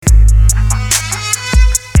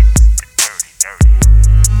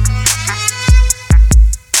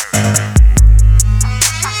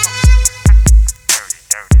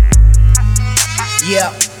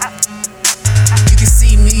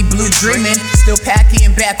dreaming, still packing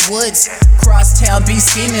backwoods. Crosstown be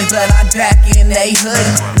scheming, but I'm back in they hood.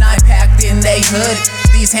 Nine packed in they hood.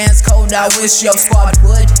 These hands cold, I wish your squad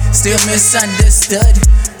would. Still misunderstood.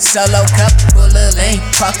 Solo cup full of lean,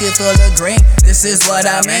 pocket full of green. This is what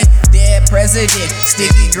I mean. Dead president,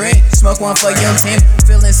 sticky green. Smoke one for your team.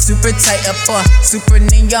 Feeling super tight up on super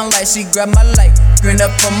neon light. She grabbed my light, grin up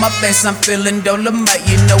on my face. I'm feeling Dolomite,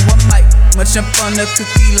 you know I might munch up on a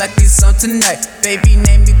cookie like it's on tonight. Baby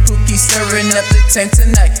name me Pookie, stirring up the tank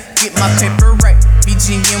tonight. Get my paper right,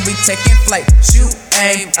 BG and we taking flight. Shoot,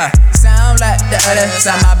 aim, sound like the other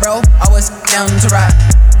side. My bro, I was down to ride.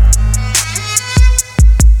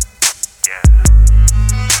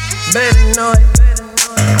 Better know it,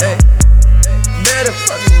 hey, better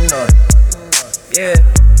fucking know it, yeah.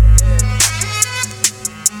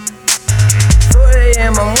 4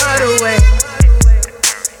 AM, I'm wide awake.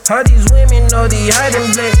 All these women know the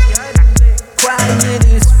hiding place. Quiet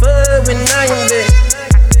as fuck when I invade.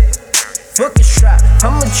 Fuck a shot,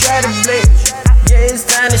 I'ma try to blaze. Yeah, it's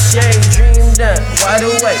time to shade, dream done, wide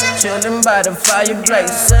awake, chillin' by the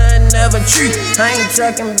fireplace. Sun never treat, I ain't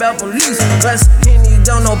talking about police. Plus, Henny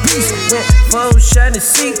don't know peace. Went 4 shot to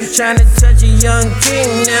seek, tryna touch a young king.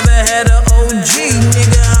 Never had a OG,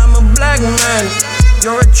 nigga, I'm a black man.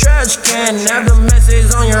 You're a trash can, have the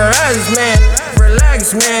message on your eyes, man.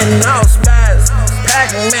 Relax, man, all spies,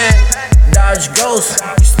 Pac-Man, dodge ghosts.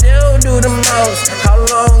 You still do the most. How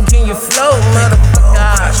long can you float, motherfucker?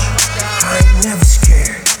 I ain't never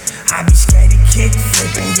scared. I be skating, kick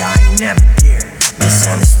flipping, y'all ain't never there.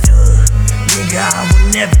 Misunderstood, nigga, I will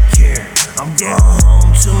never care. I'm going home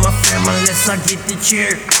to my family unless I get the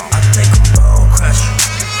cheer. I think I'm bone crusher.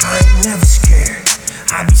 I ain't never scared.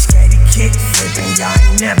 I be skating, kick flipping, y'all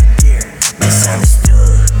ain't never there.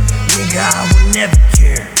 Misunderstood, nigga, I will never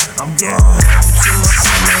care. I'm going home to my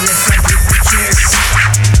family unless I get the cheer.